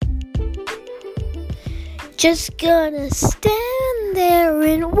Just gonna stand there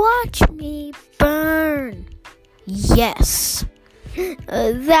and watch me burn. Yes,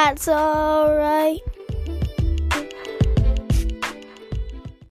 that's alright.